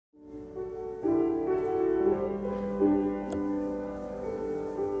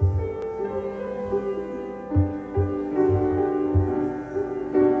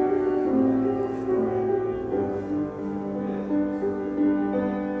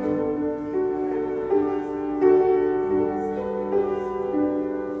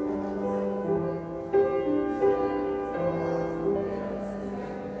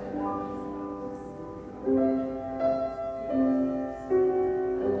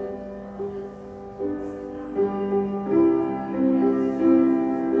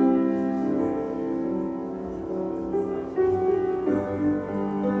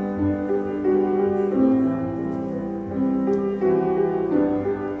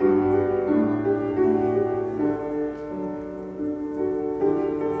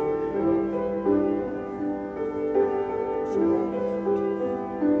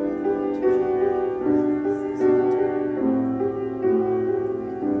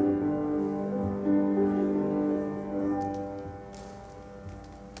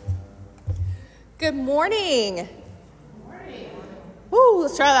Good morning. Good morning. Woo,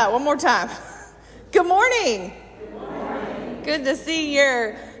 let's try that one more time. Good morning. Good morning. Good to see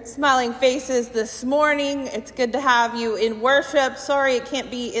your smiling faces this morning. It's good to have you in worship. Sorry it can't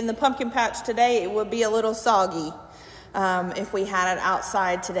be in the pumpkin patch today. It would be a little soggy if we had it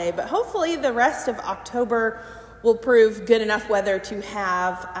outside today. But hopefully the rest of October will prove good enough weather to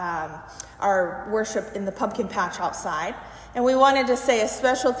have our worship in the pumpkin patch outside. And we wanted to say a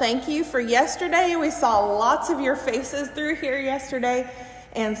special thank you for yesterday. We saw lots of your faces through here yesterday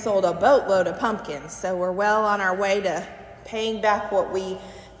and sold a boatload of pumpkins. So we're well on our way to paying back what we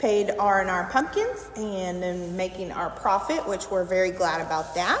paid R&R Pumpkins and then making our profit, which we're very glad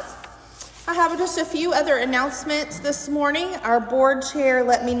about that. I have just a few other announcements this morning. Our board chair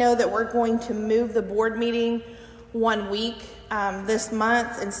let me know that we're going to move the board meeting 1 week this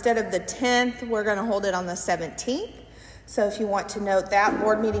month. Instead of the 10th, we're going to hold it on the 17th. So if you want to note that,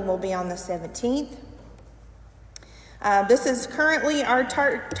 board meeting will be on the 17th. This is currently our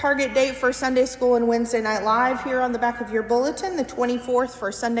target date for Sunday School and Wednesday Night Live here on the back of your bulletin, the 24th for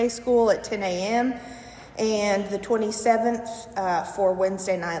Sunday School at 10 a.m. and the 27th for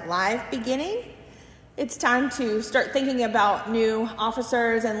Wednesday Night Live beginning. It's time to start thinking about new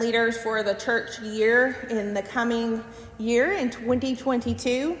officers and leaders for the church year in the coming year in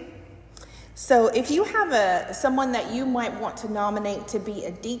 2022. So if you have someone that you might want to nominate to be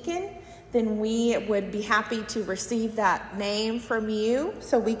a deacon, then we would be happy to receive that name from you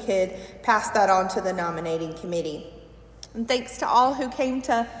so we could pass that on to the nominating committee. And thanks to all who came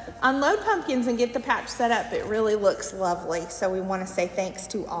to unload pumpkins and get the patch set up. It really looks lovely. So we want to say thanks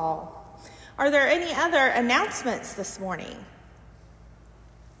to all. Are there any other announcements this morning?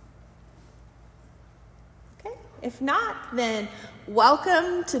 Okay, if not, then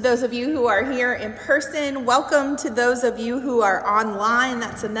welcome to those of you who are here in person. Welcome to those of you who are online.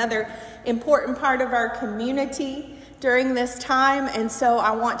 That's another important part of our community during this time. And so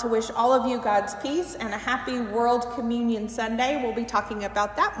I want to wish all of you God's peace and a happy World Communion Sunday. We'll be talking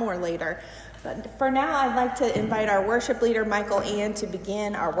about that more later. But for now, I'd like to invite our worship leader, Michael Ann, to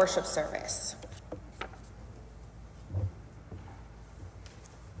begin our worship service.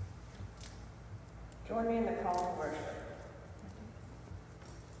 Join me in the call to worship.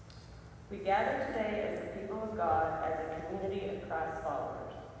 We gather today as the people of God, as a community of Christ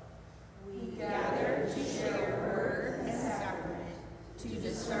followers. We gather to share word and sacrament, to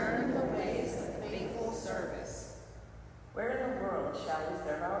discern the ways of faithful service. Where in the world shall we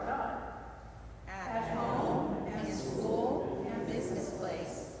serve our God? At home and school and business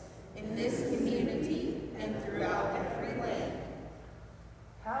place, in this community and throughout every land.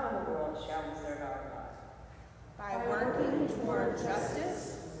 How in the world shall we serve our God? By working toward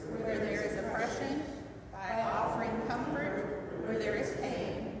justice where there is oppression, by offering comfort where there is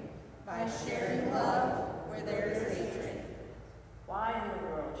pain, by sharing love where there is hatred. Why in the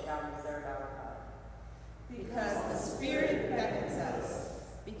world shall we serve our God? Because the Spirit beckons us,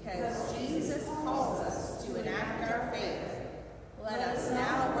 because Jesus calls us to enact our faith. Let us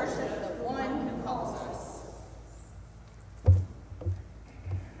now worship the one who calls us.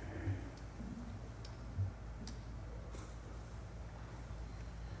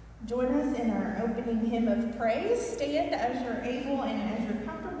 Join us in our opening hymn of praise. Stand as you're able and as you're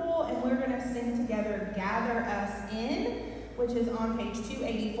comfortable, and we're going to sing together Gather Us In, which is on page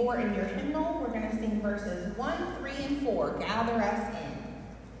 284 in your hymnal. We're going to sing verses 1, 3, and 4. Gather Us In.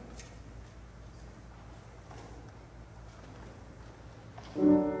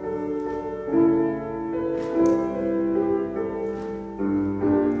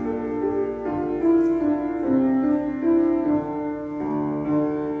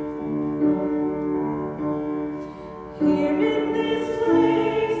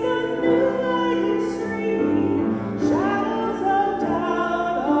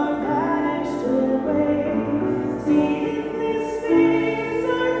 Spirit.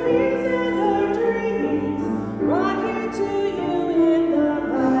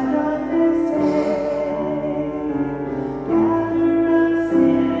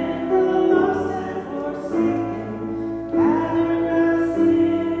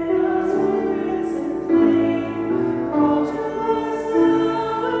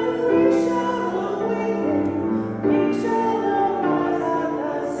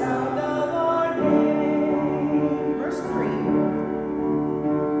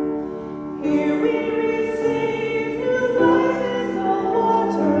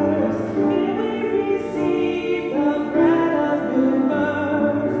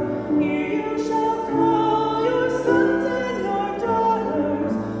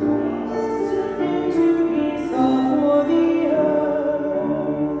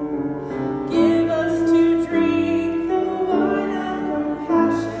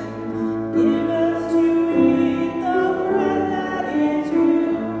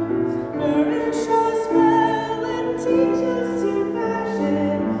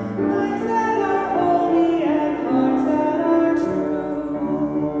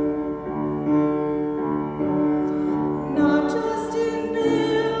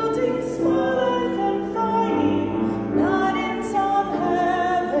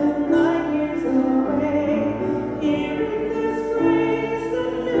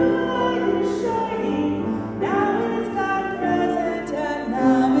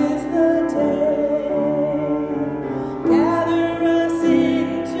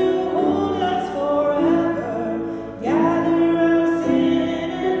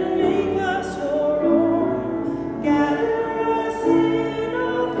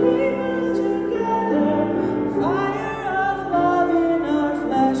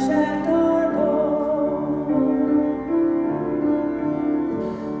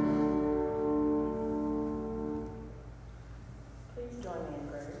 join me in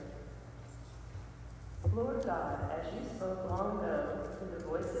prayer. Lord God, as you spoke long ago through the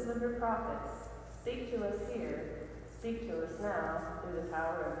voices of your prophets, speak to us here, speak to us now through the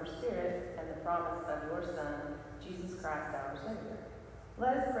power of your Spirit and the promise of your Son, Jesus Christ our Savior.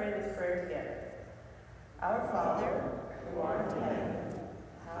 Let us pray this prayer together. Our Father, who art in heaven,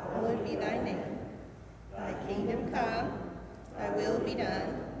 Hallowed be thy name. Thy kingdom come, thy will be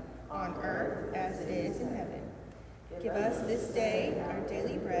done, on earth as it is in heaven. Give us this day our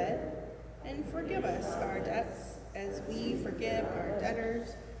daily bread, and forgive us our debts as we forgive our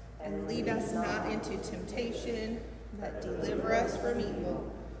debtors, and lead us not into temptation, but deliver us from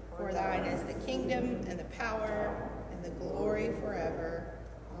evil. For thine is the kingdom, and the power, and the glory forever.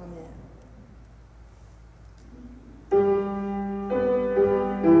 Amen.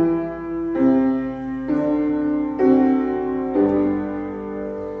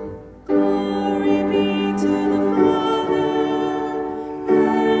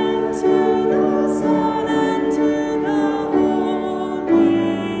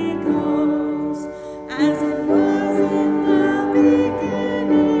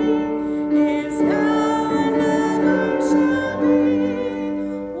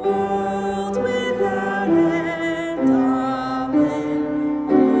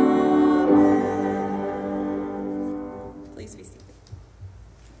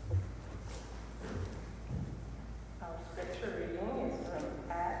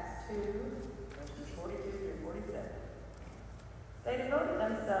 They devoted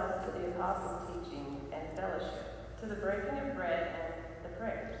themselves to the apostles' teaching and fellowship, to the breaking of bread and the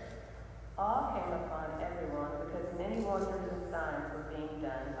prayers. Awe came upon everyone because many wonders and signs were being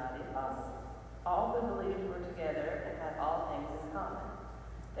done by the apostles. All who believed were together and had all things in common.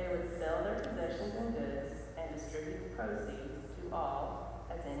 They would sell their possessions and goods and distribute the proceeds to all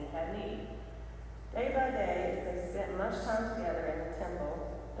as any had need. Day by day, as they spent much time together in the temple,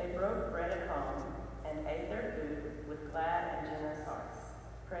 they broke bread at home and ate their food with glad and generous hearts,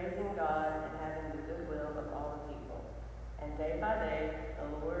 praising God and having the goodwill of all the people. And day by day,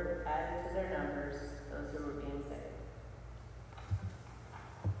 the Lord added to their numbers those who were being saved.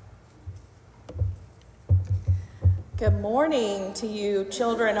 Good morning to you,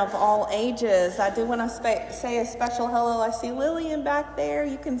 children of all ages. I do want to say a special hello. I see Lillian back there.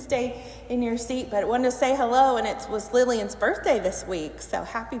 You can stay in your seat, but I wanted to say hello, and it was Lillian's birthday this week. So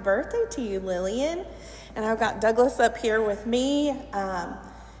happy birthday to you, Lillian. And I've got Douglas up here with me.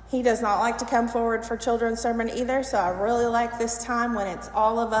 He does not like to come forward for children's sermon either, so I really like this time when it's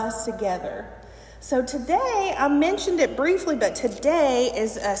all of us together. So today, I mentioned it briefly, but today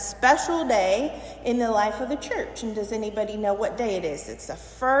is a special day in the life of the church. And does anybody know what day it is? It's the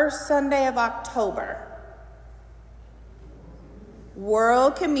first Sunday of October.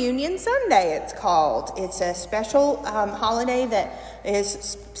 World Communion Sunday, it's called. It's a special holiday that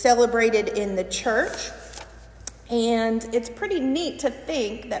is celebrated in the church. And it's pretty neat to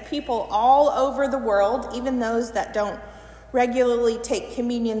think that people all over the world, even those that don't regularly take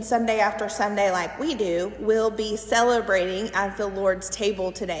communion Sunday after Sunday like we do, will be celebrating at the Lord's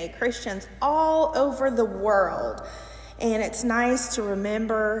table today. Christians all over the world. And it's nice to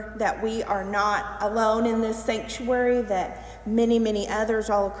remember that we are not alone in this sanctuary, that many, many others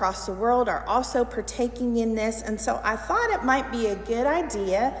all across the world are also partaking in this. And so I thought it might be a good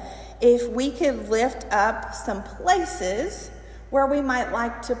idea if we could lift up some places where we might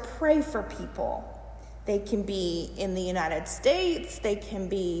like to pray for people. They can be in the United States, they can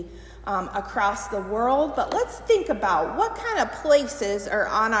be across the world, but let's think about what kind of places are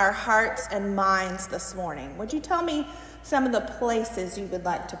on our hearts and minds this morning. Would you tell me some of the places you would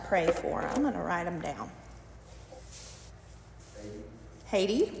like to pray for? I'm going to write them down.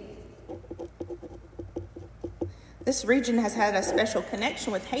 Haiti. This region has had a special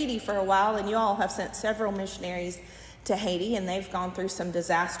connection with Haiti for a while, and you all have sent several missionaries to Haiti, and they've gone through some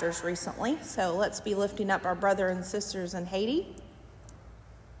disasters recently. So let's be lifting up our brothers and sisters in Haiti.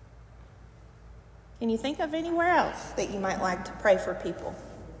 Can you think of anywhere else that you might like to pray for people?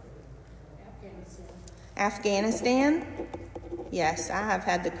 Afghanistan? Yes, I have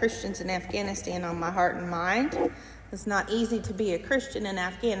had the Christians in Afghanistan on my heart and mind. It's not easy to be a Christian in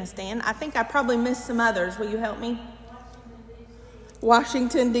Afghanistan. I think I probably missed some others. Will you help me?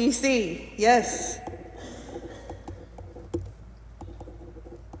 Washington, D.C. Yes.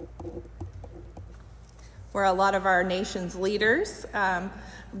 Where a lot of our nation's leaders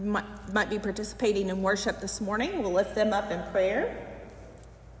might be participating in worship this morning. We'll lift them up in prayer.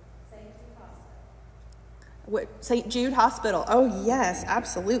 St. Jude Hospital. Oh, yes,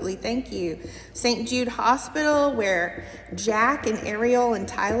 absolutely. Thank you. St. Jude Hospital, where Jack and Ariel and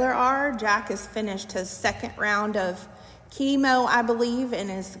Tyler are. Jack has finished his second round of chemo, I believe, and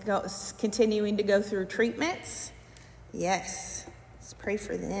is continuing to go through treatments. Yes, let's pray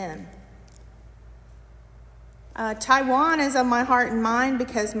for them. Taiwan is on my heart and mind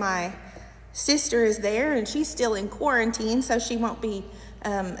because my sister is there and she's still in quarantine, so she won't be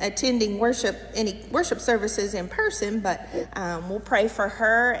attending any worship services in person, but we'll pray for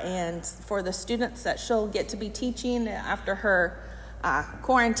her and for the students that she'll get to be teaching after her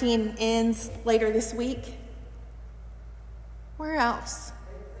quarantine ends later this week. Where else?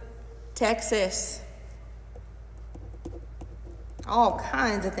 Texas. All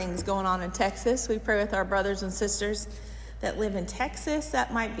kinds of things going on in Texas. We pray with our brothers and sisters that live in Texas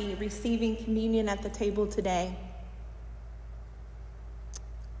that might be receiving communion at the table today.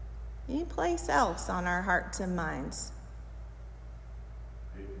 Any place else on our hearts and minds?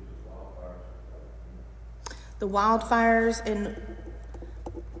 The wildfires, and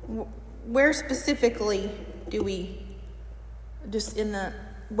where specifically do we, just in the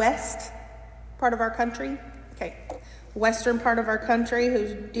west part of our country? Okay, western part of our country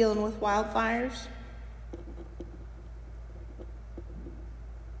who's dealing with wildfires?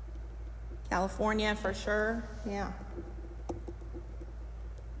 California for sure, yeah.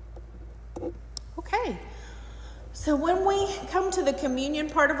 Okay, so when we come to the communion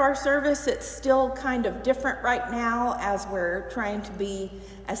part of our service, it's still kind of different right now as we're trying to be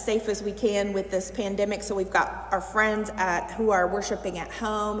as safe as we can with this pandemic. So we've got our friends who are worshiping at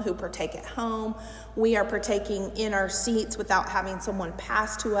home, who partake at home. We are partaking in our seats without having someone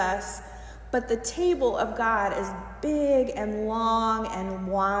pass to us. But the table of God is big and long and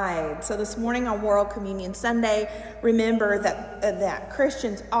wide. So this morning on World Communion Sunday, remember that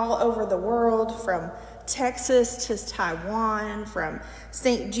Christians all over the world, from Texas to Taiwan, from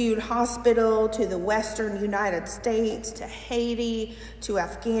St. Jude Hospital to the Western United States, to Haiti, to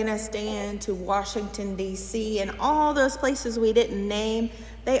Afghanistan, to Washington, D.C., and all those places we didn't name,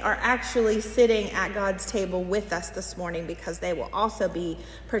 they are actually sitting at God's table with us this morning because they will also be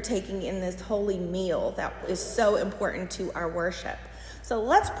partaking in this holy meal that is so important to our worship. So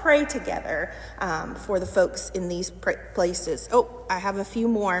let's pray together for the folks in these places. Oh, I have a few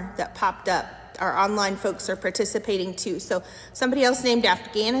more that popped up. Our online folks are participating too. So somebody else named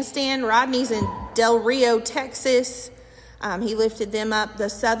Afghanistan. Rodney's in Del Rio, Texas. He lifted them up. The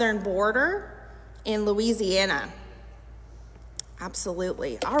southern border in Louisiana.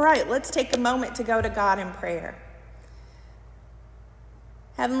 Absolutely. All right, let's take a moment to go to God in prayer.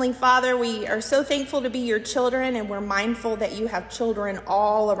 Heavenly Father, we are so thankful to be your children, and we're mindful that you have children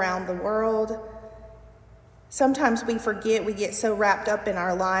all around the world. Sometimes we forget, we get so wrapped up in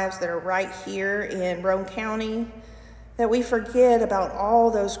our lives that are right here in Roane County that we forget about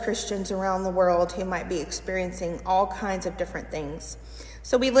all those Christians around the world who might be experiencing all kinds of different things.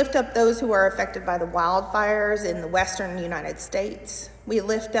 So we lift up those who are affected by the wildfires in the western United States. We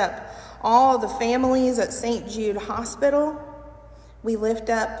lift up all the families at St. Jude Hospital. We lift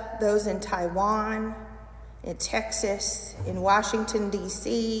up those in Taiwan, in Texas, in Washington,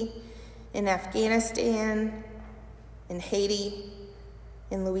 D.C., in Afghanistan, in Haiti,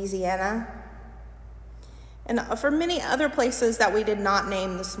 in Louisiana, and for many other places that we did not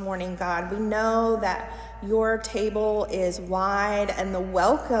name this morning, God. We know that your table is wide and the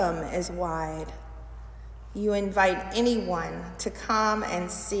welcome is wide. You invite anyone to come and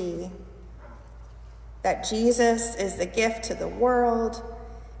see that Jesus is the gift to the world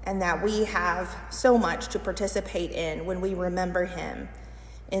and that we have so much to participate in when we remember him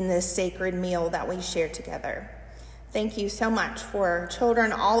in this sacred meal that we share together. Thank you so much for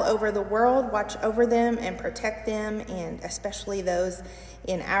children all over the world. Watch over them and protect them, and especially those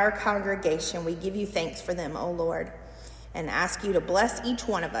in our congregation. We give you thanks for them, O Lord, and ask you to bless each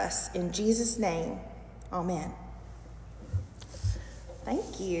one of us. In Jesus' name, amen.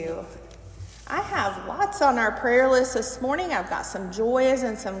 Thank you. I have lots on our prayer list this morning. I've got some joys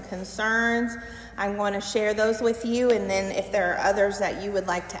and some concerns. I want to share those with you, and then if there are others that you would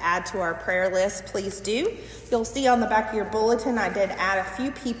like to add to our prayer list, please do. You'll see on the back of your bulletin, I did add a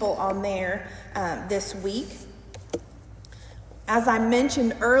few people on there this week. As I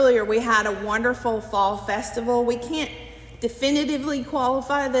mentioned earlier, we had a wonderful fall festival. We can't definitively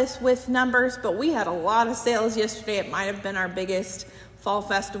qualify this with numbers, but we had a lot of sales yesterday. It might have been our biggest fall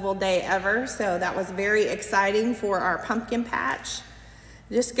festival day ever, so that was very exciting for our pumpkin patch.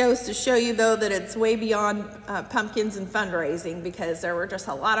 Just goes to show you, though, that it's way beyond pumpkins and fundraising, because there were just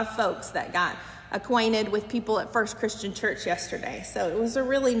a lot of folks that got acquainted with people at First Christian Church yesterday. So it was a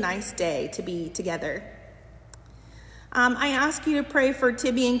really nice day to be together. I ask you to pray for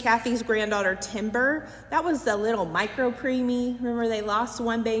Tibby and Kathy's granddaughter, Timber. That was the little micro preemie. Remember, they lost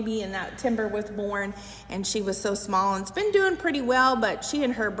one baby and that Timber was born, and she was so small and it's been doing pretty well, but she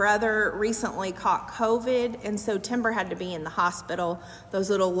and her brother recently caught COVID, and so Timber had to be in the hospital. Those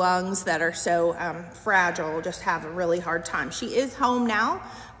little lungs that are so fragile just have a really hard time. She is home now,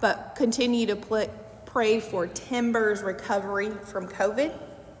 but continue to pray for Timber's recovery from COVID.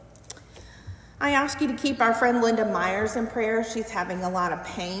 I ask you to keep our friend Linda Myers in prayer. She's having a lot of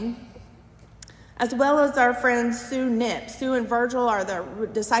pain. As well as our friend Sue Nip. Sue and Virgil are the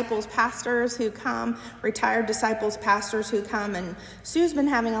disciples pastors who come, retired disciples pastors who come, and Sue's been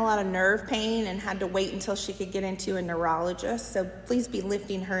having a lot of nerve pain and had to wait until she could get into a neurologist, so please be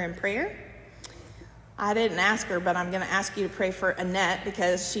lifting her in prayer. I didn't ask her, but I'm going to ask you to pray for Annette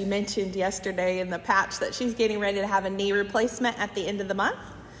because she mentioned yesterday in the patch that she's getting ready to have a knee replacement at the end of the month.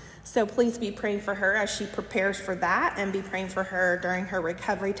 So please be praying for her as she prepares for that, and be praying for her during her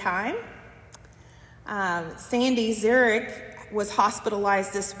recovery time. Sandy Zurich was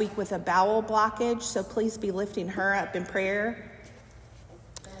hospitalized this week with a bowel blockage, so please be lifting her up in prayer.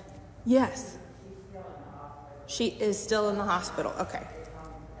 Yes. She is still in the hospital. Okay.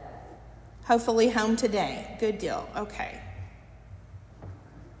 Hopefully home today. Good deal. Okay.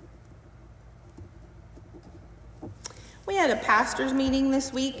 We had a pastor's meeting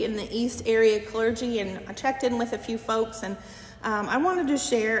this week in the East Area Clergy, and I checked in with a few folks, and I wanted to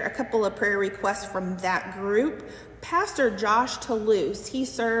share a couple of prayer requests from that group. Pastor Josh Toulouse, he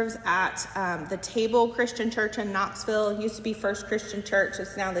serves at the Table Christian Church in Knoxville. It used to be First Christian Church.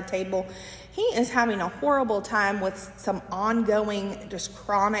 It's now the Table. He is having a horrible time with some ongoing, just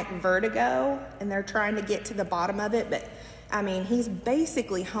chronic vertigo, and they're trying to get to the bottom of it, but I mean, he's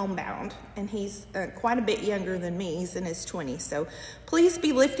basically homebound, and he's quite a bit younger than me. He's in his 20s. So please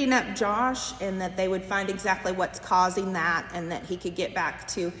be lifting up Josh, and that they would find exactly what's causing that, and that he could get back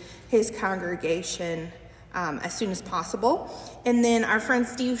to his congregation as soon as possible. And then our friend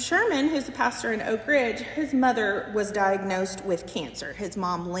Steve Sherman, who's a pastor in Oak Ridge, his mother was diagnosed with cancer, his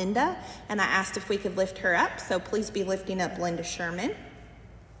mom Linda, and I asked if we could lift her up. So please be lifting up Linda Sherman.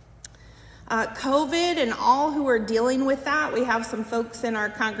 COVID and all who are dealing with that. We have some folks in our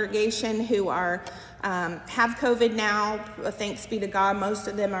congregation who are have COVID now. Thanks be to God, most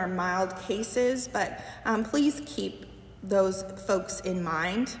of them are mild cases, but please keep those folks in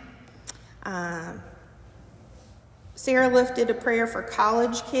mind. Sarah lifted a prayer for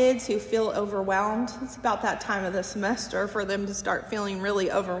college kids who feel overwhelmed. It's about that time of the semester for them to start feeling really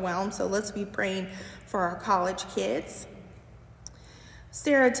overwhelmed, so let's be praying for our college kids.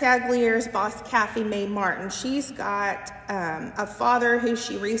 Sarah Taglier's boss, Kathy Mae Martin, she's got a father who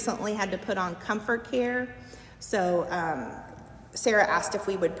she recently had to put on comfort care. So Sarah asked if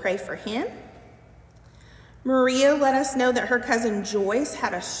we would pray for him. Maria let us know that her cousin Joyce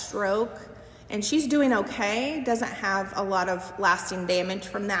had a stroke, and she's doing okay. Doesn't have a lot of lasting damage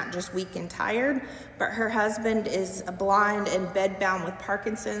from that, just weak and tired. But her husband is blind and bedbound with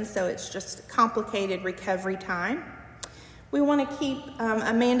Parkinson's, so it's just a complicated recovery time. We want to keep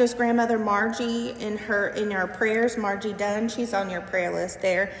Amanda's grandmother Margie in our prayers. Margie Dunn, she's on your prayer list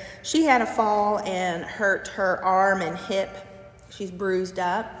there. She had a fall and hurt her arm and hip. She's bruised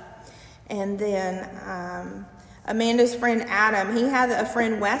up. And then Amanda's friend Adam, he had a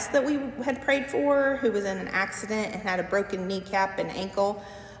friend Wes that we had prayed for who was in an accident and had a broken kneecap and ankle.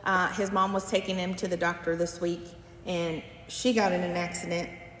 His mom was taking him to the doctor this week, and she got in an accident.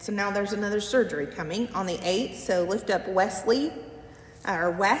 So now there's another surgery coming on the 8th. So lift up Wes,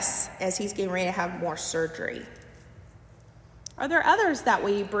 as he's getting ready to have more surgery. Are there others that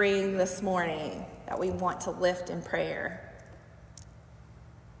we bring this morning that we want to lift in prayer?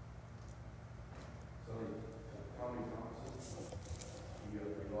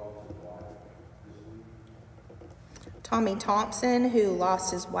 Tommy Thompson, who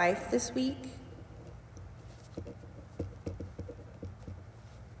lost his wife this week.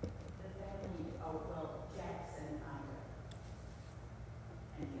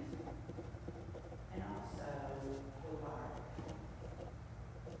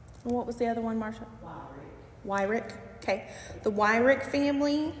 What was the other one, Marsha? Wyrick. Okay. The Wyrick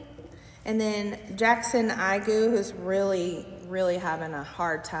family. And then Jackson Igu, who's really, really having a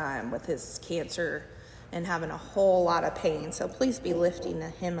hard time with his cancer and having a whole lot of pain. So please be lifting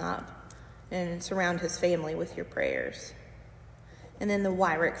him up and surround his family with your prayers. And then the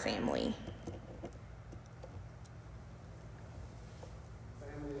Wyrick family.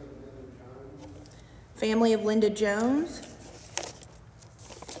 Family of Linda Jones.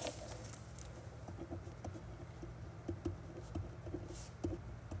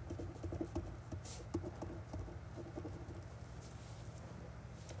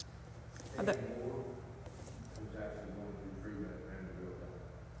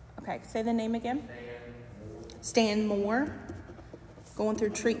 Okay, say the name again. Stan Moore, going through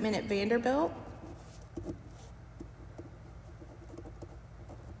treatment at Vanderbilt.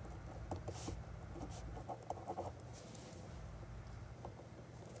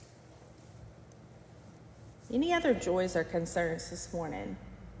 Any other joys or concerns this morning?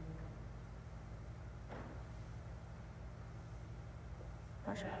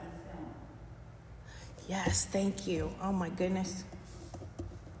 Yes, thank you. Oh my goodness.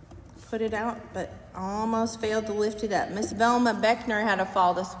 Put it out, but almost failed to lift it up. Miss Velma Beckner had a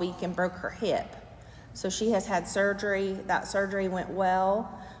fall this week and broke her hip. So she has had surgery. That surgery went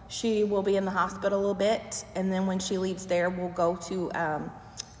well. She will be in the hospital a little bit, and then when she leaves there, we'll go to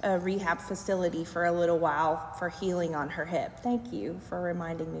a rehab facility for a little while for healing on her hip. Thank you for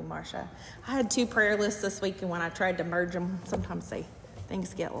reminding me, Marcia. I had 2 prayer lists this week, and when I tried to merge them, sometimes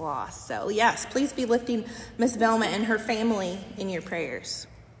things get lost. So yes, please be lifting Miss Velma and her family in your prayers.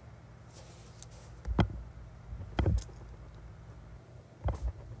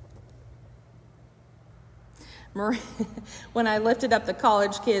 When I lifted up the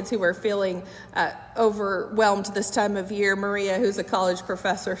college kids who were feeling overwhelmed this time of year, Maria, who's a college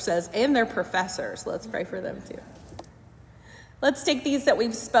professor, says, and they're professors. Let's pray for them too. Let's take these that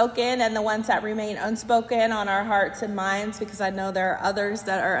we've spoken and the ones that remain unspoken on our hearts and minds, because I know there are others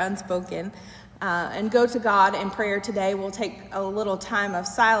that are unspoken, and go to God in prayer today. We'll take a little time of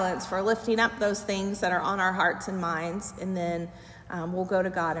silence for lifting up those things that are on our hearts and minds, and then we'll go to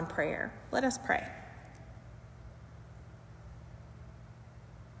God in prayer. Let us pray.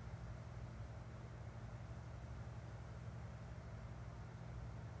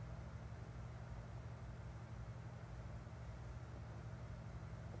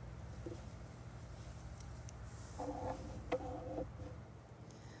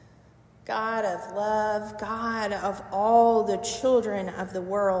 God of love, God of all the children of the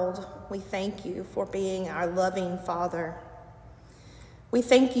world, we thank you for being our loving Father. We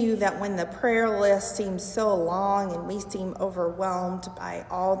thank you that when the prayer list seems so long and we seem overwhelmed by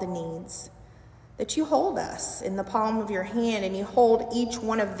all the needs, that you hold us in the palm of your hand and you hold each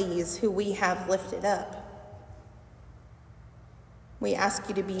one of these who we have lifted up. We ask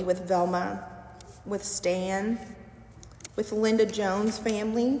you to be with Velma, with Stan, with Linda Jones'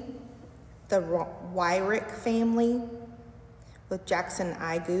 family, the Wyrick family, with Jackson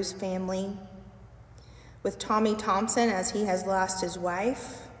Igu's family, with Tommy Thompson as he has lost his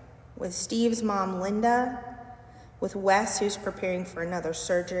wife, with Steve's mom, Linda, with Wes, who's preparing for another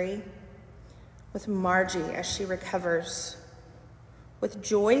surgery, with Margie as she recovers, with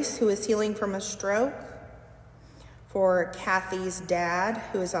Joyce, who is healing from a stroke, for Kathy's dad,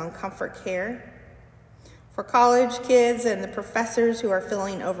 who is on comfort care, for college kids and the professors who are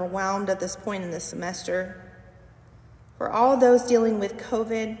feeling overwhelmed at this point in the semester, for all those dealing with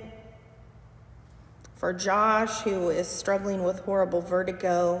COVID, for Josh, who is struggling with horrible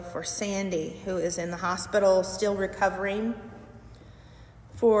vertigo, for Sandy, who is in the hospital still recovering,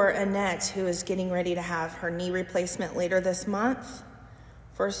 for Annette, who is getting ready to have her knee replacement later this month,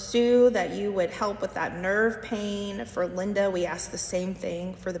 for Sue, that you would help with that nerve pain. For Linda, we ask the same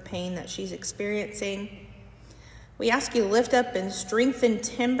thing for the pain that she's experiencing. We ask you to lift up and strengthen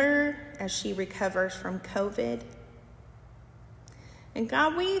Timber as she recovers from COVID. And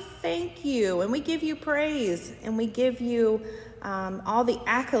God, we thank you and we give you praise and we give you all the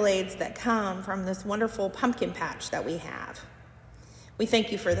accolades that come from this wonderful pumpkin patch that we have. We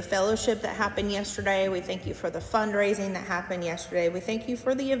thank you for the fellowship that happened yesterday. We thank you for the fundraising that happened yesterday. We thank you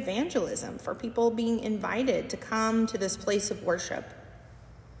for the evangelism, for people being invited to come to this place of worship.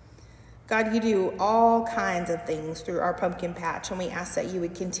 God, you do all kinds of things through our pumpkin patch, and we ask that you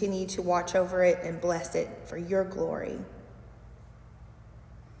would continue to watch over it and bless it for your glory.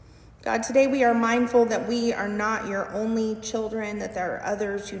 God, today we are mindful that we are not your only children, that there are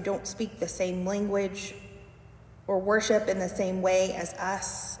others who don't speak the same language or worship in the same way as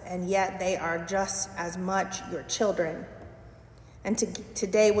us, and yet they are just as much your children. And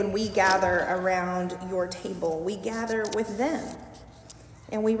today when we gather around your table, we gather with them.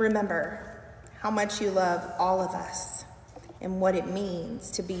 And we remember how much you love all of us and what it means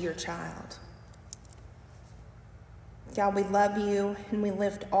to be your child. God, we love you and we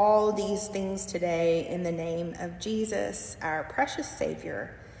lift all these things today in the name of Jesus, our precious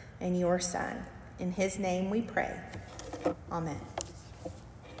Savior and your Son. In his name we pray. Amen.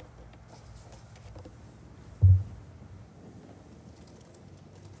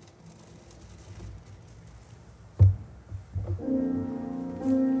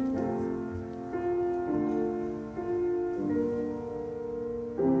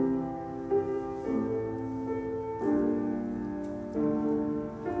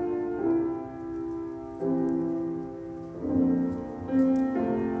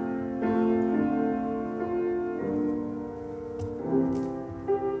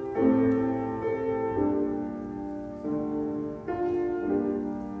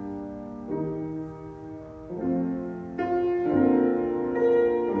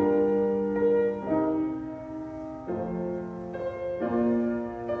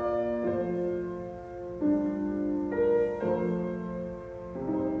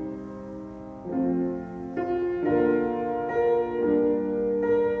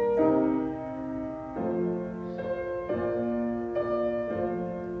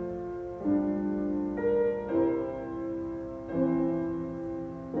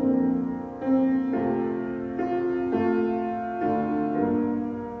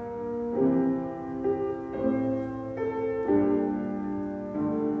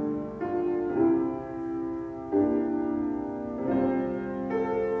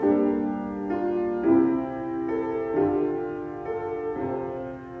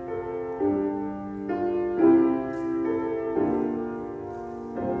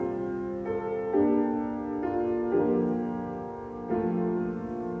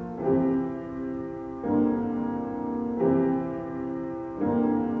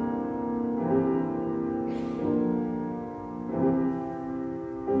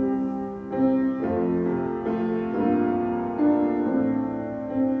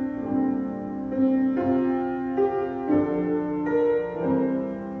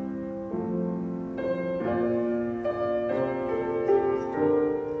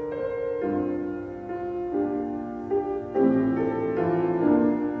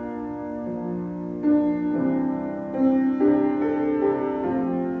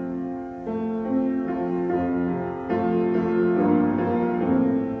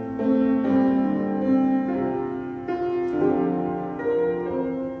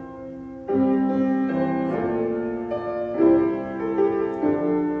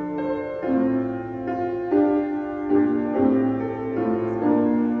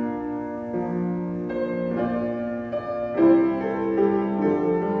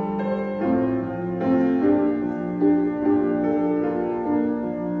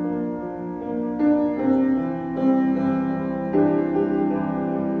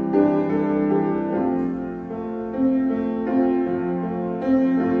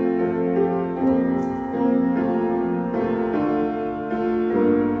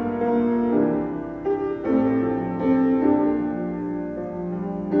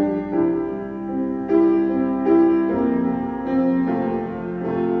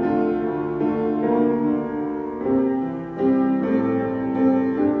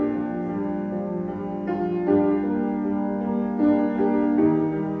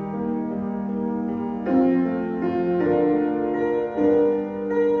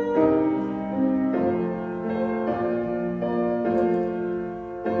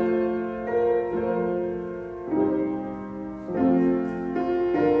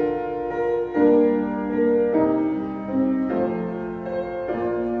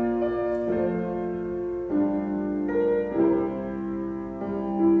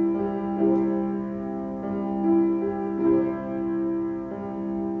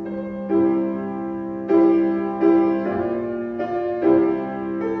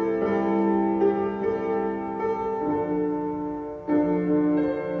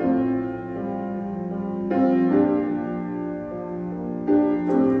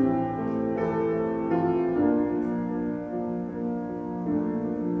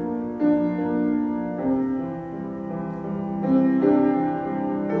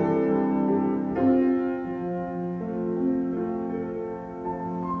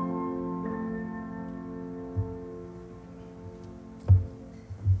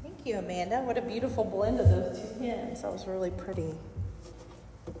 Amanda. What a beautiful blend of those two hymns. That was really pretty.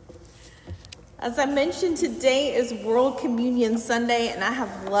 As I mentioned, today is World Communion Sunday, and I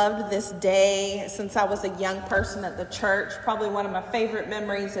have loved this day since I was a young person at the church. Probably one of my favorite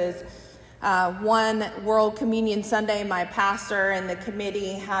memories is one World Communion Sunday, my pastor and the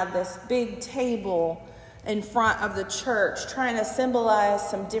committee had this big table in front of the church trying to symbolize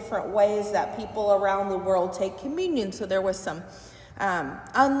some different ways that people around the world take communion. So there was some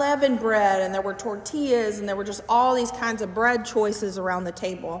unleavened bread, and there were tortillas, and there were just all these kinds of bread choices around the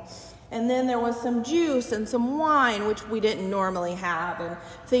table. And then there was some juice and some wine, which we didn't normally have, and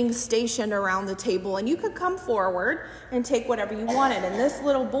things stationed around the table. And you could come forward and take whatever you wanted. And this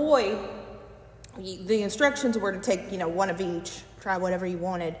little boy, the instructions were to take, one of each, try whatever you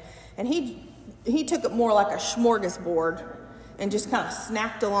wanted. And he took it more like a smorgasbord and just kind of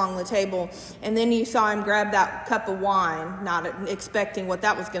snacked along the table. And then you saw him grab that cup of wine, not expecting what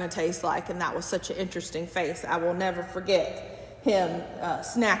that was going to taste like. And that was such an interesting face. I will never forget him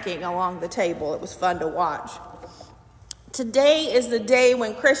snacking along the table. It was fun to watch. Today is the day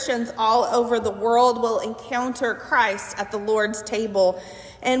when Christians all over the world will encounter Christ at the Lord's table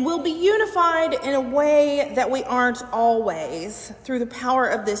and will be unified in a way that we aren't always through the power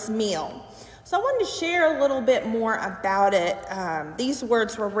of this meal. So I wanted to share a little bit more about it. These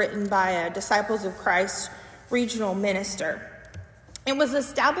words were written by a Disciples of Christ regional minister. It was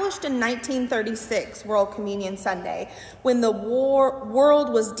established in 1936, World Communion Sunday, when the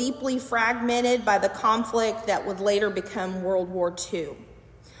world was deeply fragmented by the conflict that would later become World War II.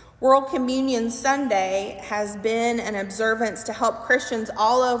 World Communion Sunday has been an observance to help Christians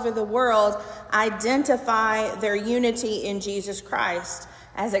all over the world identify their unity in Jesus Christ,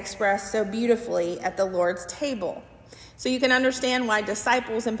 as expressed so beautifully at the Lord's table. So you can understand why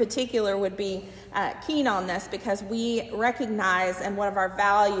disciples in particular would be keen on this, because we recognize, and one of our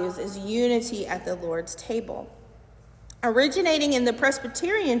values is unity at the Lord's table. Originating in the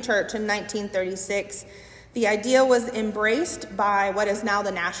Presbyterian Church in 1936, the idea was embraced by what is now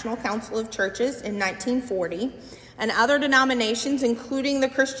the National Council of Churches in 1940, and other denominations, including the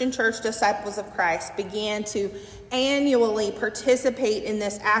Christian Church Disciples of Christ, began to annually participate in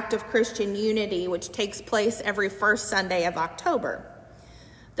this act of Christian unity, which takes place every first Sunday of October.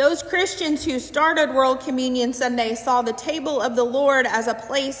 Those Christians who started World Communion Sunday saw the table of the Lord as a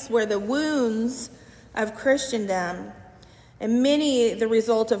place where the wounds of Christendom, and many the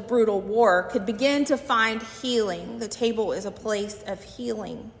result of brutal war, could begin to find healing. The table is a place of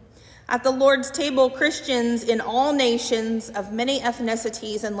healing. At the Lord's table, Christians in all nations of many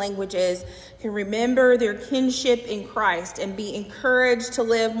ethnicities and languages can remember their kinship in Christ and be encouraged to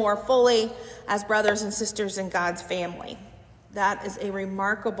live more fully as brothers and sisters in God's family. That is a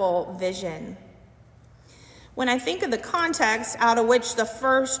remarkable vision. When I think of the context out of which the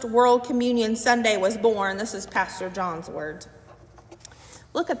first World Communion Sunday was born, this is Pastor John's words.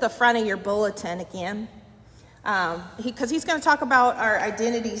 Look at the front of your bulletin again. Because he's going to talk about our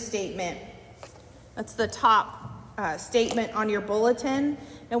identity statement. That's the top statement on your bulletin.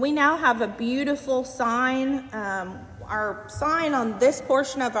 And we now have a beautiful sign. Our sign on this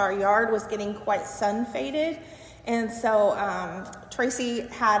portion of our yard was getting quite sun faded. And so Tracy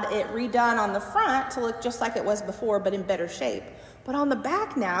had it redone on the front to look just like it was before, but in better shape. But on the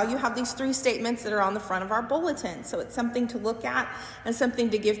back now, you have these three statements that are on the front of our bulletin. So it's something to look at and something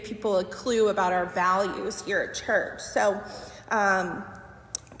to give people a clue about our values here at church. So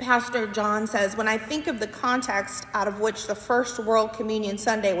Pastor John says, when I think of the context out of which the first World Communion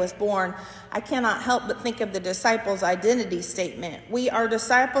Sunday was born, I cannot help but think of the disciples' identity statement. We are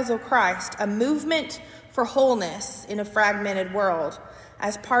disciples of Christ, a movement for wholeness in a fragmented world.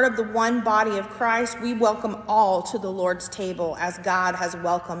 As part of the one body of Christ, we welcome all to the Lord's table as God has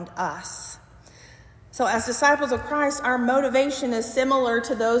welcomed us. So as disciples of Christ, our motivation is similar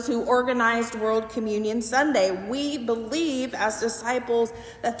to those who organized World Communion Sunday. We believe as disciples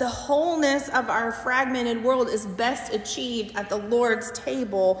that the wholeness of our fragmented world is best achieved at the Lord's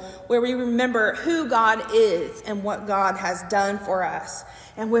table, where we remember who God is and what God has done for us,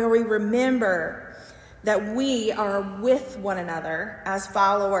 and where we remember that we are with one another as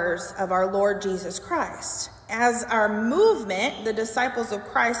followers of our Lord Jesus Christ. As our movement, the Disciples of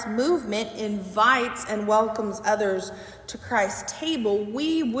Christ movement, invites and welcomes others to Christ's table,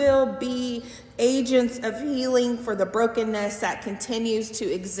 we will be agents of healing for the brokenness that continues to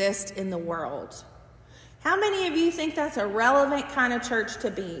exist in the world. How many of you think that's a relevant kind of church to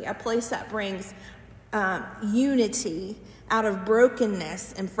be? A place that brings unity out of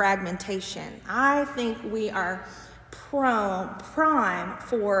brokenness and fragmentation. I think we are prime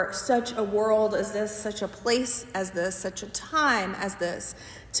for such a world as this, such a place as this, such a time as this,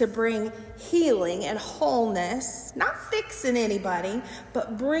 to bring healing and wholeness, not fixing anybody,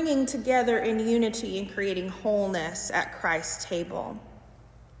 but bringing together in unity and creating wholeness at Christ's table.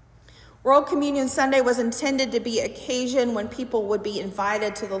 World Communion Sunday was intended to be an occasion when people would be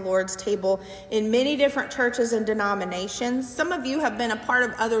invited to the Lord's table in many different churches and denominations. Some of you have been a part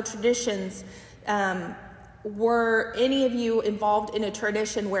of other traditions. Were any of you involved in a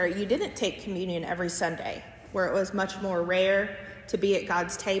tradition where you didn't take communion every Sunday, where it was much more rare to be at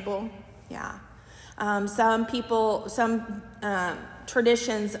God's table? Yeah. Some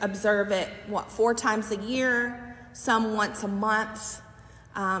traditions observe it, 4 times a year, some once a month.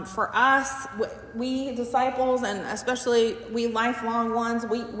 For us, we disciples, and especially we lifelong ones,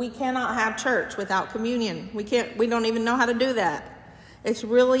 we cannot have church without communion. We don't even know how to do that. It's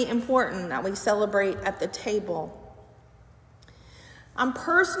really important that we celebrate at the table. I'm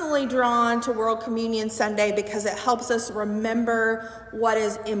personally drawn to World Communion Sunday because it helps us remember what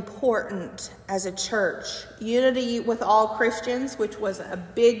is important as a church. Unity with all Christians, which was a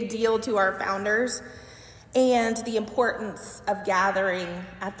big deal to our founders, and the importance of gathering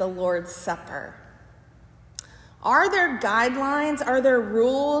at the Lord's Supper. Are there guidelines? Are there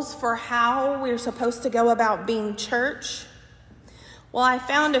rules for how we're supposed to go about being church? Well, I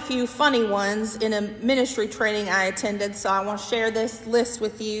found a few funny ones in a ministry training I attended, so I want to share this list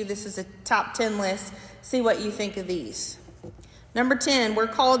with you. This is a top 10 list. See what you think of these. Number 10, we're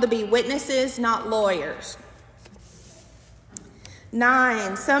called to be witnesses, not lawyers.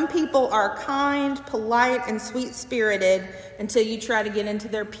 9, some people are kind, polite, and sweet-spirited until you try to get into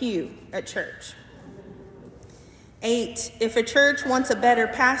their pew at church. 8, if a church wants a better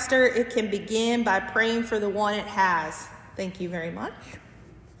pastor, it can begin by praying for the one it has. Thank you very much.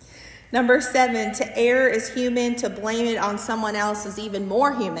 Number 7, to err is human, to blame it on someone else is even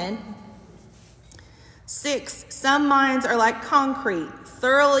more human. 6, some minds are like concrete,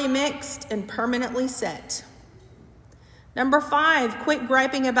 thoroughly mixed and permanently set. Number 5, quit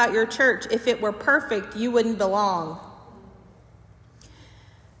griping about your church. If it were perfect, you wouldn't belong.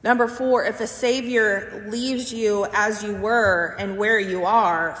 Number 4, if a Savior leaves you as you were and where you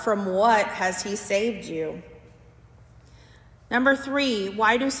are, from what has he saved you? Number 3,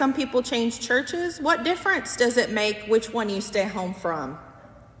 why do some people change churches? What difference does it make which one you stay home from?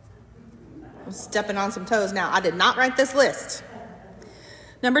 I'm stepping on some toes now. I did not write this list.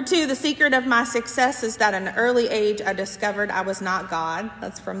 Number 2, the secret of my success is that at an early age I discovered I was not God.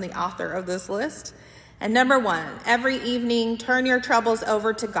 That's from the author of this list. And number 1, every evening, turn your troubles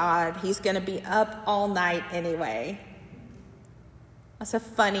over to God. He's going to be up all night anyway. That's a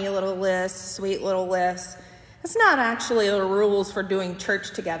funny little list, sweet little list. It's not actually the rules for doing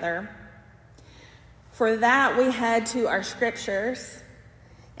church together. For that, we head to our scriptures.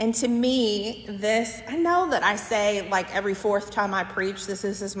 And to me, this, I know that I say like every 4th time I preach, this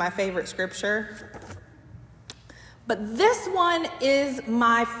is my favorite scripture. But this one is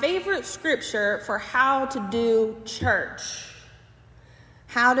my favorite scripture for how to do church.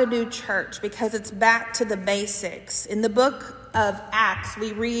 How to do church, because it's back to the basics. In the book of Acts,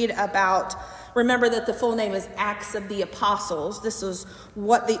 we read about, remember that the full name is Acts of the Apostles. This is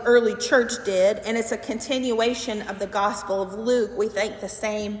what the early church did, and it's a continuation of the Gospel of Luke. We think the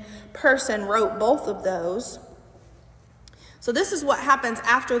same person wrote both of those. So this is what happens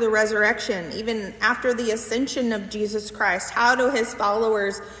after the resurrection, even after the ascension of Jesus Christ. How do his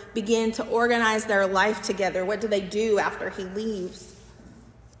followers begin to organize their life together? What do they do after he leaves?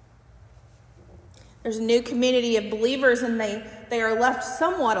 There's a new community of believers, and they are left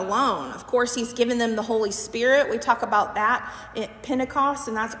somewhat alone. Of course, he's given them the Holy Spirit. We talk about that at Pentecost,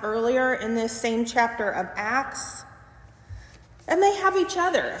 and that's earlier in this same chapter of Acts. And they have each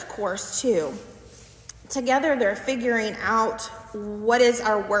other, of course, too. Together, they're figuring out what is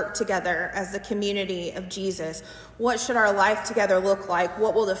our work together as the community of Jesus. What should our life together look like?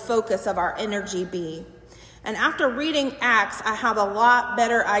 What will the focus of our energy be? And after reading Acts, I have a lot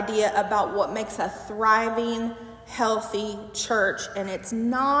better idea about what makes a thriving, healthy church. And it's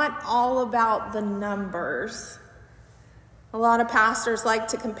not all about the numbers. A lot of pastors like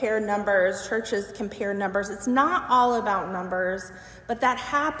to compare numbers. Churches compare numbers. It's not all about numbers, but that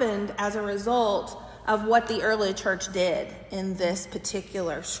happened as a result of what the early church did in this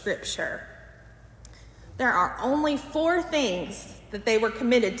particular scripture. There are only 4 things that they were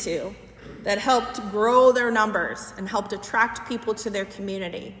committed to that helped grow their numbers and helped attract people to their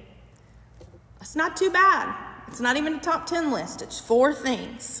community. That's not too bad. It's not even a top 10 list. It's 4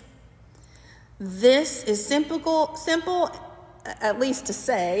 things. This is simple, at least to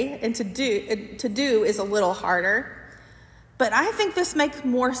say, and to do is a little harder. But I think this makes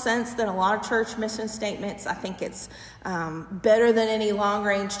more sense than a lot of church mission statements. I think it's better than any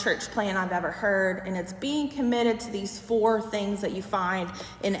long-range church plan I've ever heard. And it's being committed to these 4 things that you find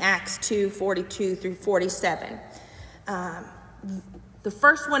in Acts 2:42 through 47. The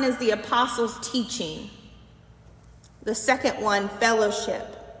first one is the apostles' teaching. The second one,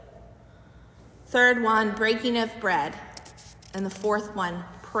 fellowship. Third one, breaking of bread. And the fourth one,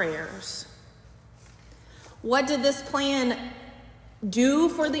 prayers. What did this plan do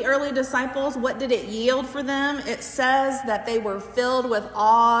for the early disciples? What did it yield for them? It says that they were filled with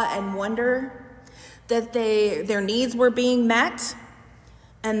awe and wonder, that their needs were being met,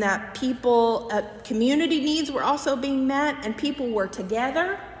 and that community needs were also being met, and people were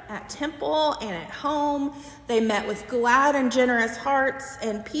together at temple and at home. They met with glad and generous hearts,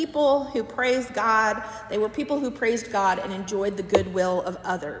 and people who praised God. They were people who praised God and enjoyed the goodwill of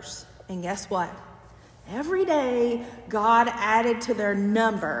others. And guess what? Every day, God added to their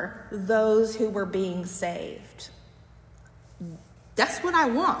number those who were being saved. That's what I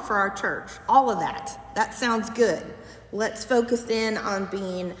want for our church. All of that. That sounds good. Let's focus in on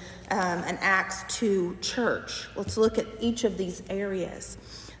being an Acts 2 church. Let's look at each of these areas.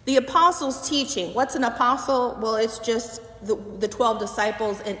 The apostles' teaching. What's an apostle? Well, it's just the 12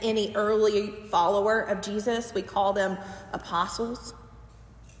 disciples and any early follower of Jesus. We call them apostles.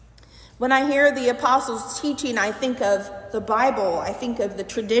 When I hear the apostles' teaching, I think of the Bible. I think of the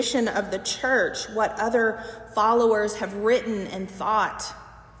tradition of the church, what other followers have written and thought.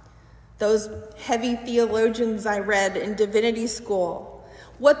 Those heavy theologians I read in divinity school.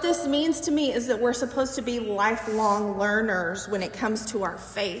 What this means to me is that we're supposed to be lifelong learners when it comes to our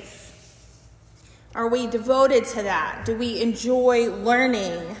faith. Are we devoted to that? Do we enjoy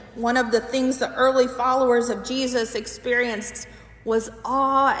learning? One of the things the early followers of Jesus experienced was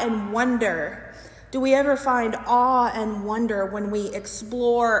awe and wonder. Do we ever find awe and wonder when we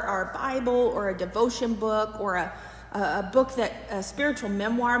explore our Bible or a devotion book or a book a spiritual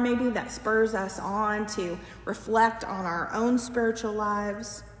memoir maybe that spurs us on to reflect on our own spiritual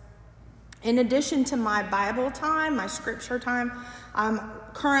lives? In addition to my Bible time, my scripture time, I'm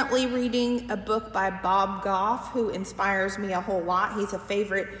currently reading a book by Bob Goff, who inspires me a whole lot. He's a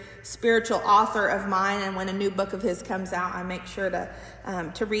favorite spiritual author of mine, and when a new book of his comes out, I make sure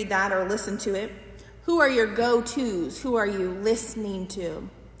to read that or listen to it. Who are your go-tos? Who are you listening to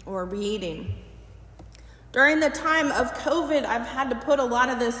or reading? During the time of COVID, I've had to put a lot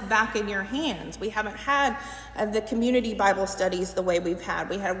of this back in your hands. We haven't had the community Bible studies the way we've had.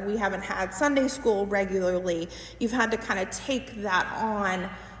 We haven't had Sunday school regularly. You've had to kind of take that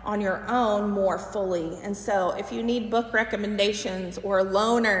on your own more fully. And so if you need book recommendations or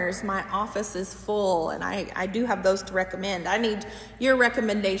loaners, my office is full, and I do have those to recommend. I need your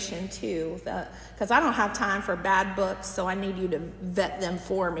recommendation too, because I don't have time for bad books, so I need you to vet them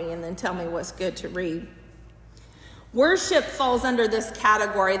for me and then tell me what's good to read. Worship falls under this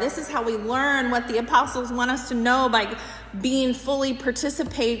category. This is how we learn what the apostles want us to know by fully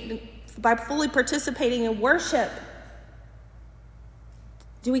participating in worship.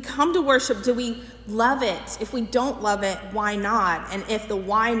 Do we come to worship? Do we love it? If we don't love it, why not? And if the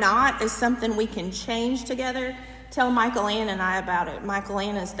why not is something we can change together, tell Michael Ann and I about it. Michael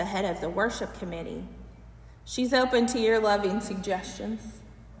Ann is the head of the worship committee. She's open to your loving suggestions.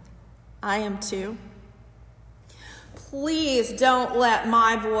 I am too. Please don't let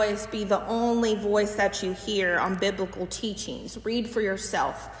my voice be the only voice that you hear on biblical teachings. Read for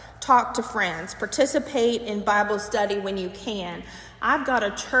yourself. Talk to friends. Participate in Bible study when you can. I've got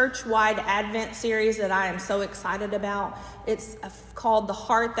a church-wide Advent series that I am so excited about. It's called The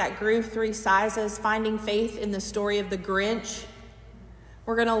Heart That Grew 3 Sizes, Finding Faith in the Story of the Grinch.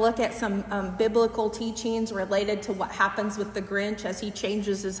 We're going to look at some biblical teachings related to what happens with the Grinch as he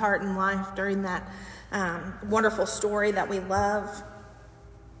changes his heart and life during that wonderful story that we love.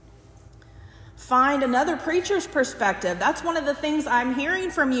 Find another preacher's perspective. That's one of the things I'm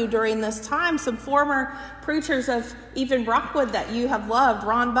hearing from you during this time. Some former preachers of even Rockwood that you have loved,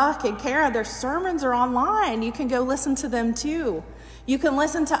 Ron Buck and Kara, their sermons are online. You can go listen to them too. You can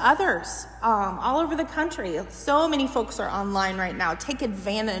listen to others all over the country. So many folks are online right now. Take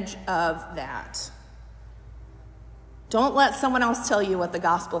advantage of that. Don't let someone else tell you what the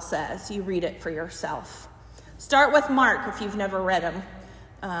gospel says. You read it for yourself. Start with Mark if you've never read him.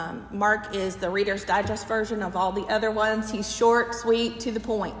 Mark is the Reader's Digest version of all the other ones. He's short, sweet, to the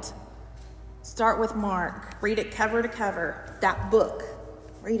point. Start with Mark. Read it cover to cover. That book.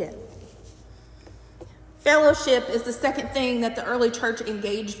 Read it. Fellowship is the second thing that the early church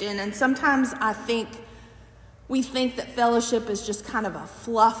engaged in. And sometimes we think that fellowship is just kind of a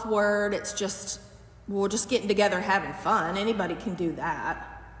fluff word. It's just We're just getting together having fun. Anybody can do that.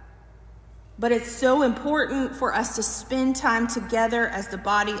 But it's so important for us to spend time together as the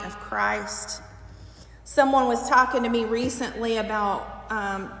body of Christ. Someone was talking to me recently about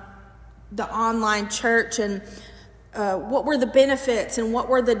the online church and what were the benefits and what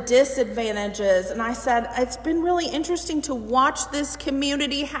were the disadvantages. And I said, it's been really interesting to watch this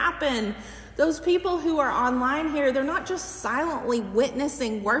community happen. Those people who are online here, they're not just silently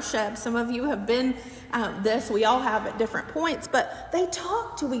witnessing worship. Some of you have been we all have at different points, but they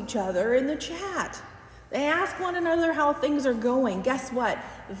talk to each other in the chat. They ask one another how things are going. Guess what?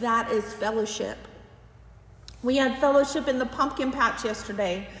 That is fellowship. We had fellowship in the pumpkin patch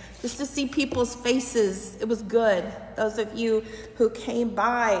yesterday, just to see people's faces. It was good. Those of you who came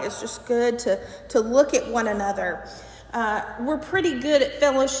by, it's just good to look at one another. We're pretty good at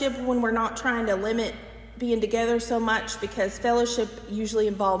fellowship when we're not trying to limit being together so much, because fellowship usually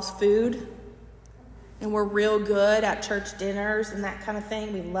involves food. And we're real good at church dinners and that kind of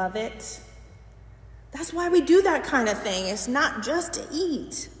thing. We love it. That's why we do that kind of thing. It's not just to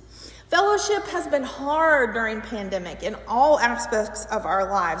eat. Fellowship has been hard during pandemic in all aspects of our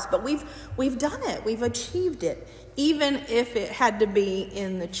lives, but we've done it. We've achieved it, even if it had to be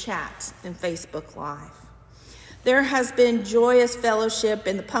in the chat and Facebook Live. There has been joyous fellowship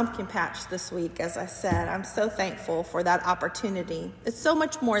in the pumpkin patch this week, as I said. I'm so thankful for that opportunity. It's so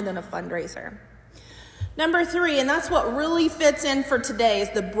much more than a fundraiser. Number 3, and that's what really fits in for today, is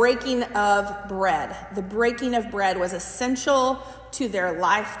the breaking of bread. The breaking of bread was essential to their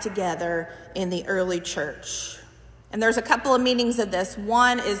life together in the early church. And there's a couple of meanings of this.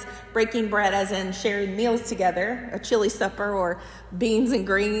 One is breaking bread as in sharing meals together, a chili supper or beans and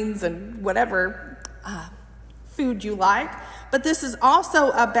greens and whatever food you like. But this is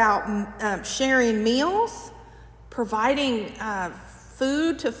also about sharing meals, providing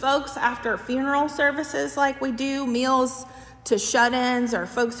food to folks after funeral services like we do, meals to shut-ins or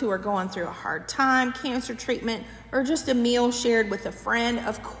folks who are going through a hard time, cancer treatment, or just a meal shared with a friend.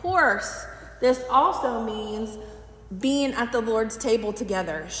 Of course, this also means being at the Lord's table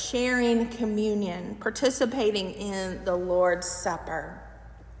together, sharing communion, participating in the Lord's Supper.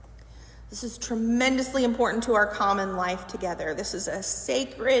 This is tremendously important to our common life together. This is a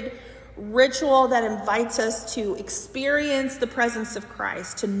sacred ritual that invites us to experience the presence of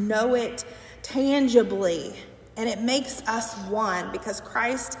Christ, to know it tangibly. And it makes us one, because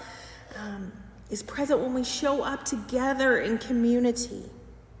Christ is present when we show up together in community.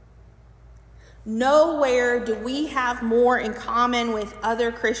 Nowhere do we have more in common with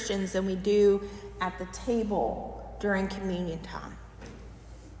other Christians than we do at the table during communion time.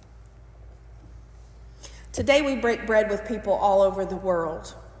 Today we break bread with people all over the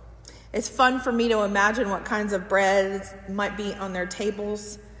world. It's fun for me to imagine what kinds of bread might be on their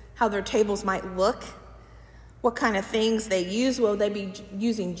tables, how their tables might look, what kind of things they use. Will they be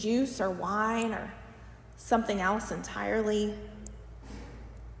using juice or wine or something else entirely?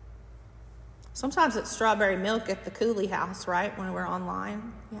 Sometimes it's strawberry milk at the Cooley house, right, when we're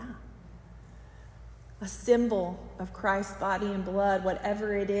online. Yeah. A symbol of Christ's body and blood,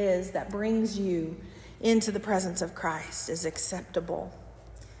 whatever it is that brings you into the presence of Christ, is acceptable.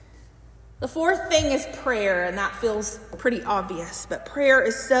 The 4th thing is prayer, and that feels pretty obvious, but prayer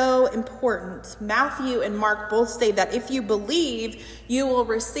is so important. Matthew and Mark both say that if you believe, you will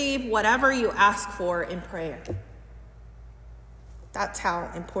receive whatever you ask for in prayer. That's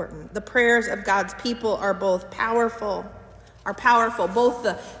how important. The prayers of God's people are powerful, both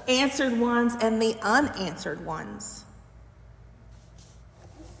the answered ones and the unanswered ones.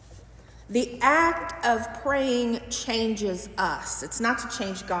 The act of praying changes us. It's not to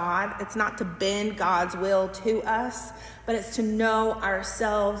change God. It's not to bend God's will to us, but it's to know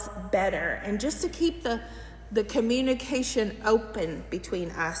ourselves better and just to keep the communication open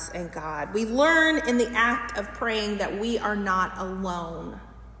between us and God. We learn in the act of praying that we are not alone.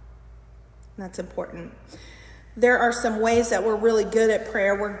 That's important. There are some ways that we're really good at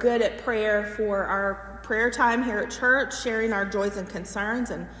prayer. We're good at prayer for our prayer time here at church, sharing our joys and concerns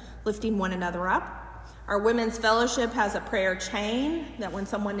and lifting one another up. Our women's fellowship has a prayer chain that when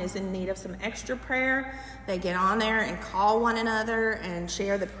someone is in need of some extra prayer, they get on there and call one another and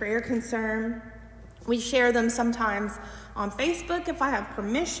share the prayer concern. We share them sometimes on Facebook if I have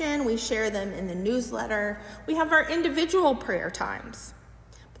permission. We share them in the newsletter. We have our individual prayer times.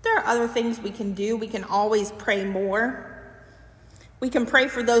 But there are other things we can do. We can always pray more. We can pray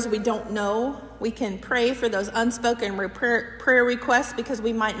for those we don't know. We can pray for those unspoken prayer requests because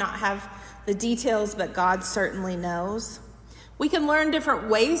we might not have the details, but God certainly knows. We can learn different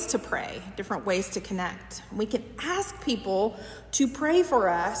ways to pray, different ways to connect. We can ask people to pray for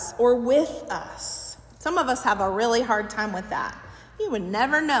us or with us. Some of us have a really hard time with that. You would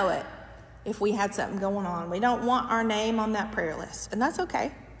never know it if we had something going on. We don't want our name on that prayer list, and that's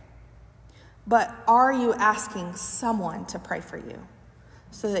okay. But are you asking someone to pray for you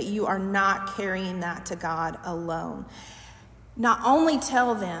so that you are not carrying that to God alone? Not only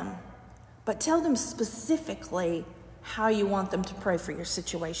tell them, but tell them specifically how you want them to pray for your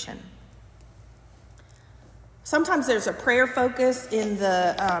situation. Sometimes there's a prayer focus in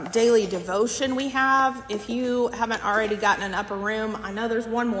the daily devotion we have. If you haven't already gotten an upper room, I know there's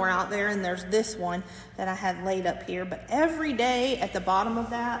one more out there, and there's this one that I had laid up here. But every day at the bottom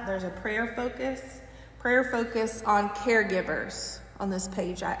of that, there's a prayer focus on caregivers on this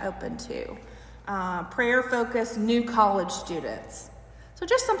page I opened to. Prayer focus, new college students. So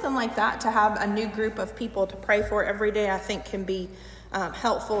just something like that to have a new group of people to pray for every day, I think can be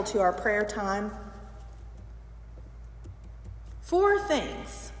helpful to our prayer time. 4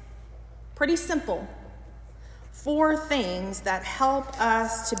 things, pretty simple, 4 things that help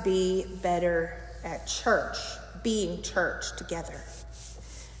us to be better at church, being church together.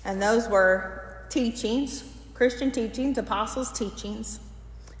 And those were teachings, Christian teachings, apostles' teachings,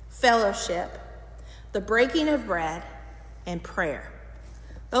 fellowship, the breaking of bread, and prayer.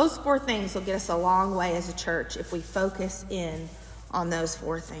 Those 4 things will get us a long way as a church if we focus in on those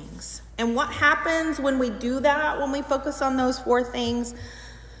 4 things. And what happens when we do that, when we focus on those 4 things?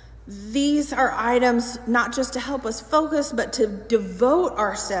 These are items not just to help us focus, but to devote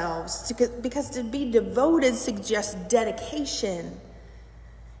ourselves, because to be devoted suggests dedication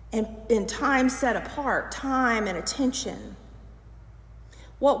and time set apart, time and attention.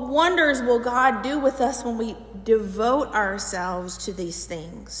 What wonders will God do with us when we devote ourselves to these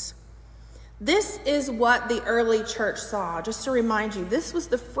things? This is what the early church saw. Just to remind you, this was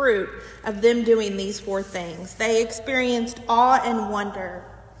the fruit of them doing these 4 things. They experienced awe and wonder.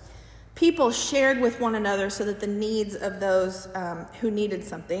 People shared with one another so that the needs of those who needed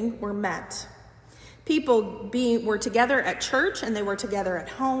something were met. People were together at church, and they were together at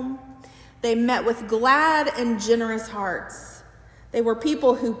home. They met with glad and generous hearts. They were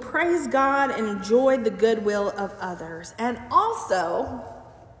people who praised God and enjoyed the goodwill of others. And also,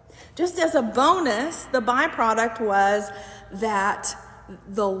 just as a bonus, the byproduct was that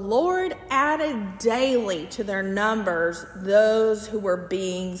the Lord added daily to their numbers those who were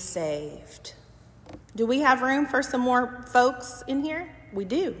being saved. Do we have room for some more folks in here? We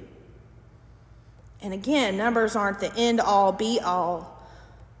do. And again, numbers aren't the end all be all,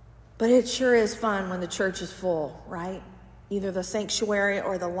 but it sure is fun when the church is full, right? Either the sanctuary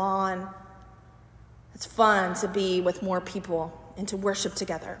or the lawn. It's fun to be with more people and to worship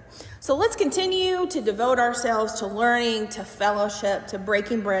together. So let's continue to devote ourselves to learning, to fellowship, to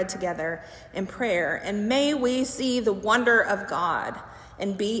breaking bread together in prayer. And may we see the wonder of God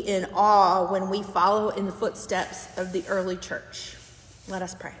and be in awe when we follow in the footsteps of the early church. Let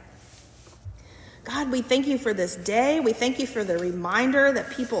us pray. God, we thank you for this day. We thank you for the reminder that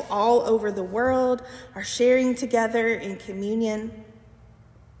people all over the world are sharing together in communion.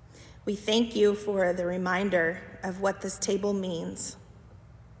 We thank you for the reminder of what this table means.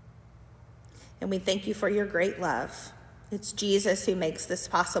 And we thank you for your great love. It's Jesus who makes this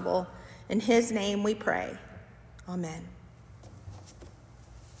possible. In his name we pray. Amen.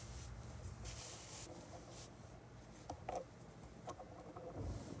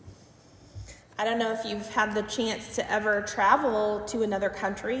 I don't know if you've had the chance to ever travel to another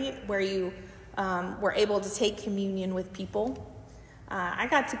country where you were able to take communion with people. I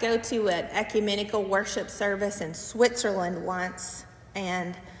got to go to an ecumenical worship service in Switzerland once,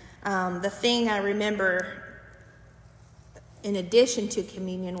 and the thing I remember in addition to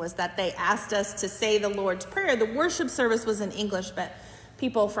communion was that they asked us to say the Lord's Prayer. The worship service was in English, but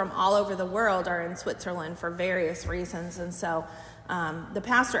people from all over the world are in Switzerland for various reasons, and so the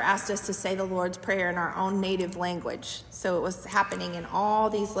pastor asked us to say the Lord's Prayer in our own native language. So it was happening in all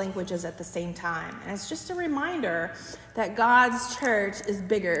these languages at the same time. And it's just a reminder that God's church is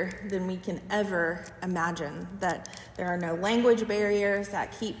bigger than we can ever imagine, that there are no language barriers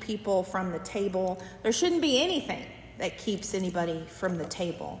that keep people from the table. There shouldn't be anything that keeps anybody from the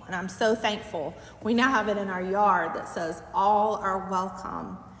table. And I'm so thankful we now have it in our yard that says all are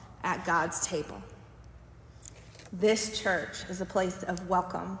welcome at God's table. This church is a place of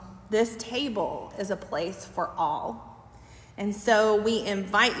welcome. This table is a place for all. And so we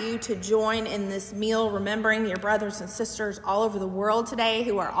invite you to join in this meal, remembering your brothers and sisters all over the world today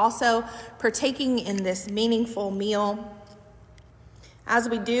who are also partaking in this meaningful meal. As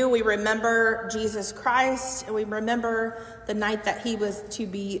we do, we remember Jesus Christ, and we remember the night that he was to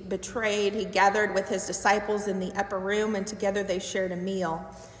be betrayed. He gathered with his disciples in the upper room, and together they shared a meal.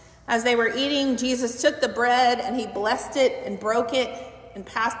 As they were eating, Jesus took the bread and he blessed it and broke it and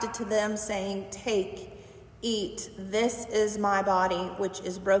passed it to them, saying, "Take, eat. This is my body, which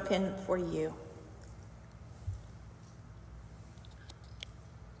is broken for you."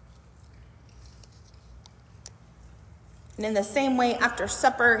 And in the same way, after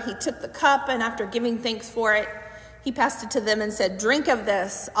supper, he took the cup, and after giving thanks for it, he passed it to them and said, "Drink of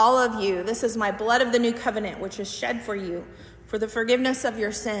this, all of you. This is my blood of the new covenant, which is shed for you, for the forgiveness of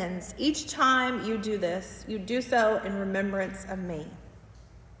your sins. Each time you do this, you do so in remembrance of me."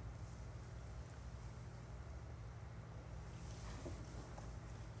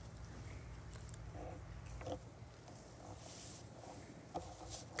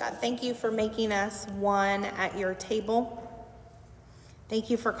 God, thank you for making us one at your table. Thank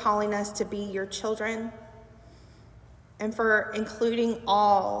you for calling us to be your children and for including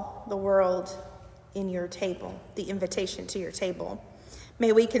all the world in your table, the invitation to your table.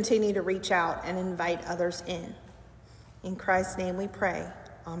 May we continue to reach out and invite others in. In Christ's name we pray.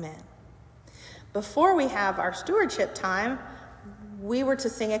 Amen. Before we have our stewardship time, we were to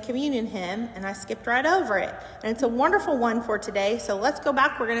sing a communion hymn, and I skipped right over it. And it's a wonderful one for today, so let's go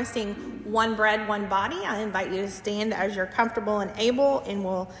back. We're going to sing One Bread, One Body. I invite you to stand as you're comfortable and able, and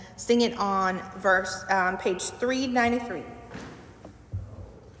we'll sing it on page 393.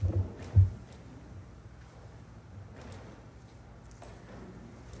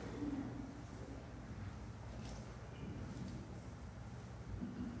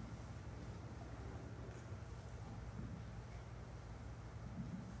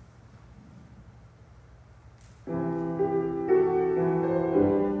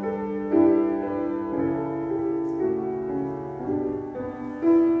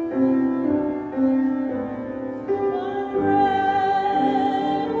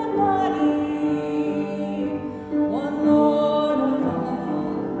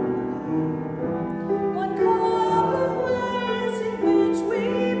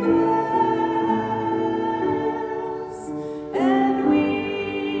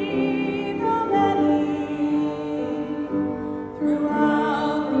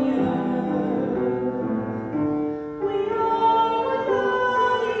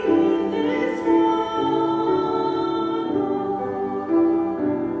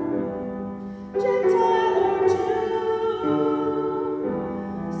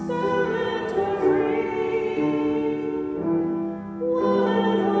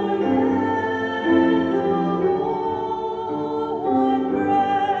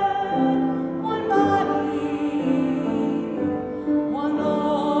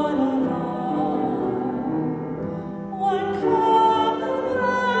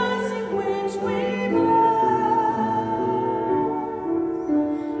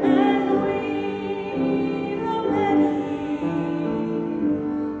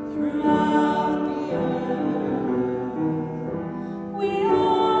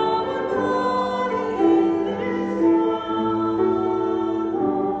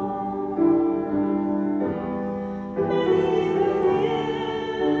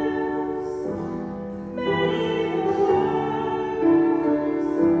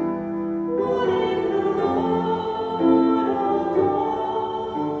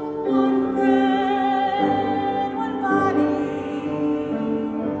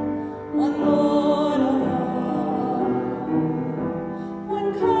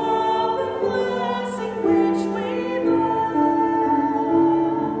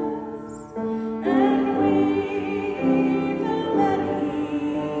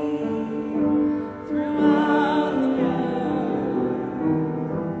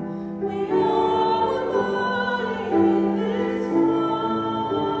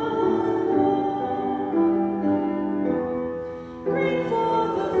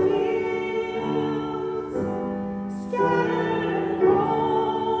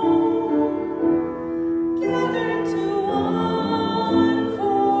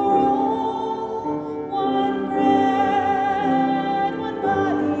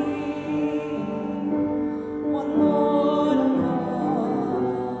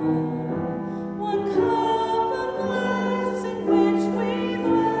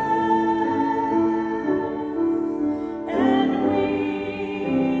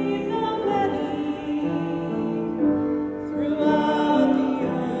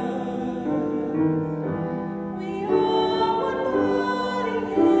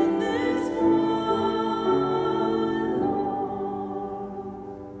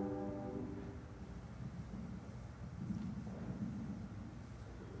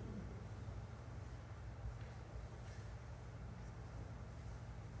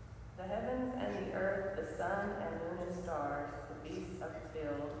 The heavens and the earth, the sun and moon and stars, the beasts of the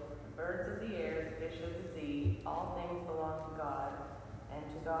field, the birds of the air, the fish of the sea, all things belong to God, and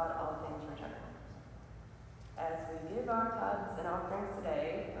to God all things return. As we give our tithes and offerings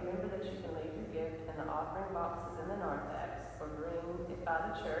today, remember that you can leave your gift in the offering boxes in the narthex, or bring it by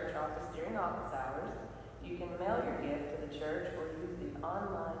the church office during office hours. You can mail your gift to the church or use the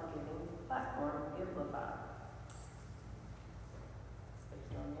online giving platform, Givelify. Please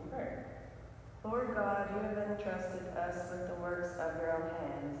join me in prayer. Lord God, you have entrusted us with the works of your own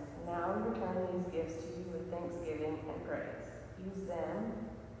hands. Now we return these gifts to you with thanksgiving and praise. Use them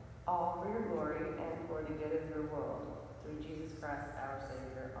all for your glory and for the good of your world. Through Jesus Christ, our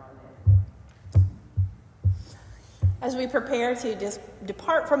Savior. Amen. As we prepare to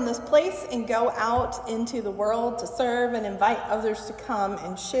depart from this place and go out into the world to serve and invite others to come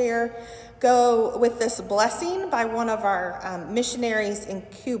and share, go with this blessing by one of our missionaries in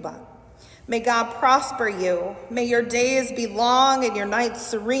Cuba. May God prosper you. May your days be long and your nights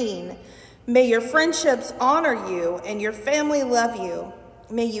serene. May your friendships honor you and your family love you.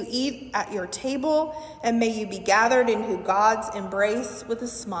 May you eat at your table, and may you be gathered into God's embrace with a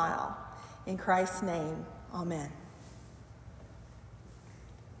smile. In Christ's name, amen.